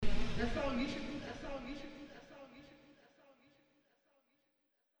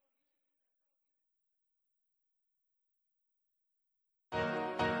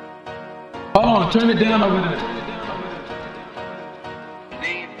Hold on, turn it down over there.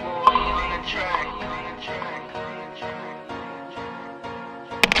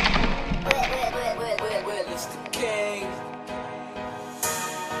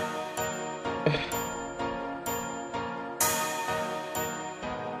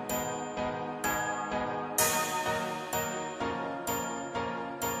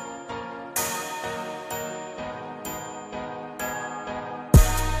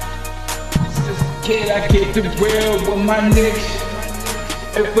 Kid, I keep it real with my niggas.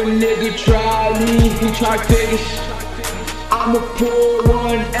 If a nigga try me, he try finish. I'ma pull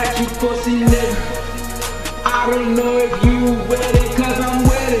one at you, pussy nigga. I don't know if you with it, cause I'm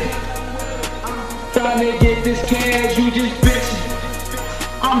with it. Tryna get this cash, you just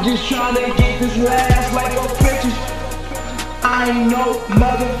bitchin'. I'm just tryna get this last like a picture. I ain't no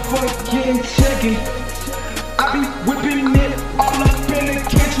motherfucking chicken. I be whipping it all up in the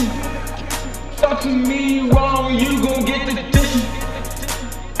kitchen. Talk to me wrong, you gon' get the dishes.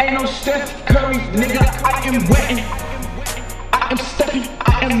 Ain't no Steph Curry, nigga, I am wetting. I am stepping,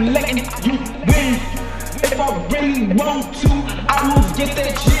 I am letting you win. If I really want to, I will get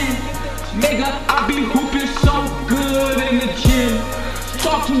that gym. Nigga, I be hooping so good in the gym.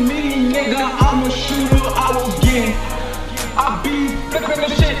 Talk to me, nigga, I'm a shooter, I will get. I be flipping the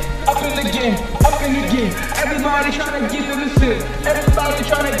shit up and again, up and again. Everybody tryna get to the city, everybody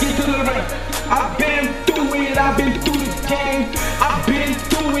tryna get to the ring. I've been through it, I've been through the game. I've been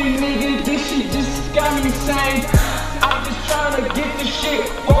through it, nigga, this shit just got me insane. I'm just tryna get this shit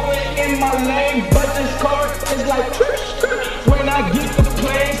going in my lane. But this car is like when I get the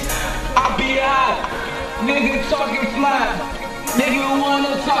place, I be high. Nigga talking fly. Nigga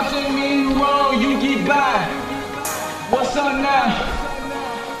wanna talk to me wrong, you get by. What's up now?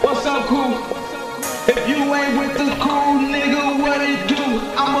 What's up, cool? If you ain't with the cool, nigga, what it do?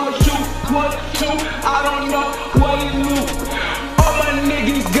 I'ma shoot, what, two? I don't know what it do. All my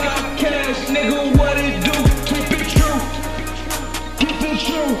niggas got cash, nigga, what it do? Keep it true, keep it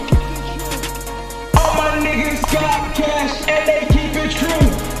true. All my niggas got cash and they keep it true.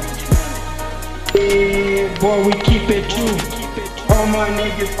 Yeah, boy, we keep it true. All my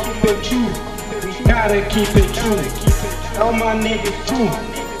niggas keep it true. We gotta keep it true. All my niggas too.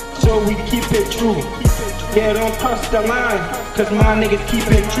 So we keep it true. Yeah, don't cross the line, cause my niggas keep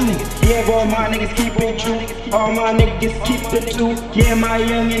it true. Yeah, boy, my niggas keep it true. All my niggas keep it true. Yeah, my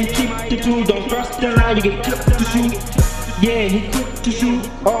youngin' keep it true. Don't cross the line, you get clipped to shoot. Yeah, he quick to shoot.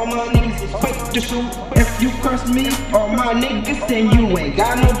 All my niggas is quick to shoot. If you cross me, all my niggas, then you ain't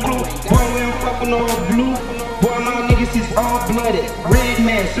got no clue. Boy, we don't fuck with no blue. Boy, my niggas is all blooded. Red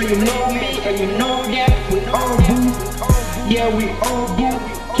man, so you know me and you know that we all boo. Yeah, we all boo.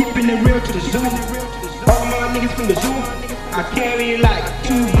 Keeping it real to the zoo. All my niggas from the zoo. I carry like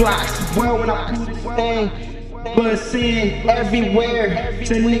 2 Glocks. Well, when I do this thing, but sin everywhere.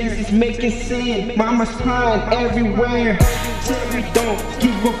 So niggas is making sin. Mama's crying everywhere. So we don't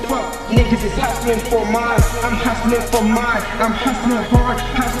give a fuck. Niggas is hustling for mine. I'm hustling for mine. I'm hustling hard.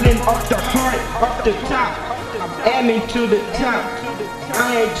 Hustling off the heart, off the top. I'm aiming to the top.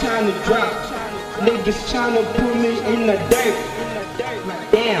 I ain't trying to drop. Niggas trying to put me in the dirt.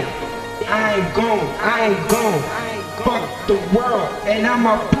 Damn, I ain't gone. Fuck the world, and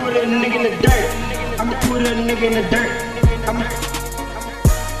I'ma put a nigga in the dirt. I'ma put a nigga in the dirt.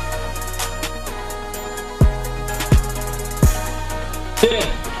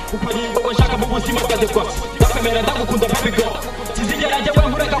 Upani kwa shaka bubu sima kaze kwa da kamera da kukunda baby girl tizigera je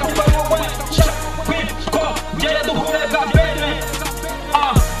wangu reka kupa wowe shaka kwip ko jere do hureka baby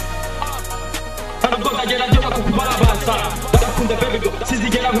Anagota jera je wakukubala basa da kukunda baby girl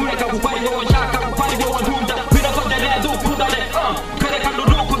tizigera hureka kupari wowe shaka kupari wowe ndunda bina ko jere do kunda le kare kando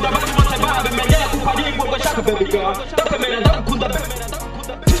do kunda basi mose babe mengera kupari wowe shaka baby girl da kamera da kukunda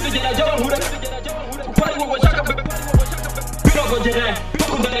tizigera je wangu reka kupari wowe shaka baby bina ko jere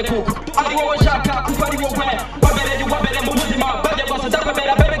I want to shaka, kupari wowe wabere mu buzima baje bose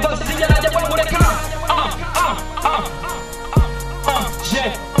dakwemera baby go sinjera je kwa mureka je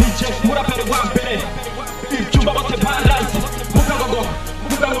DJ murapere wa mbere icyumba bote balance mukagogo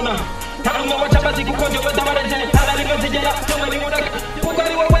mukabona ntabwo wachabazi kukonje wedabareje alari ngazigera tewe ni mureka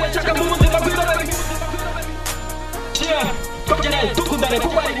kupari wowe shaka mu buzima bw'ibere je kokene tukundane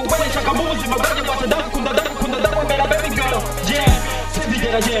kupari wowe shaka mu buzima baje bose dakwemera baby girl je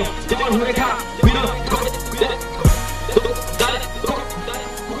Sindigera je, dewa hureka, we don't go dale,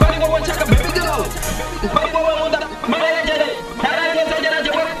 kupari wowe chaka baby girl, kupari wowe hunda, maraya jere, maraya jere,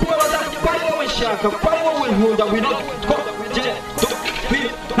 kupari wowe shaka, kupari wowe hunda, we don't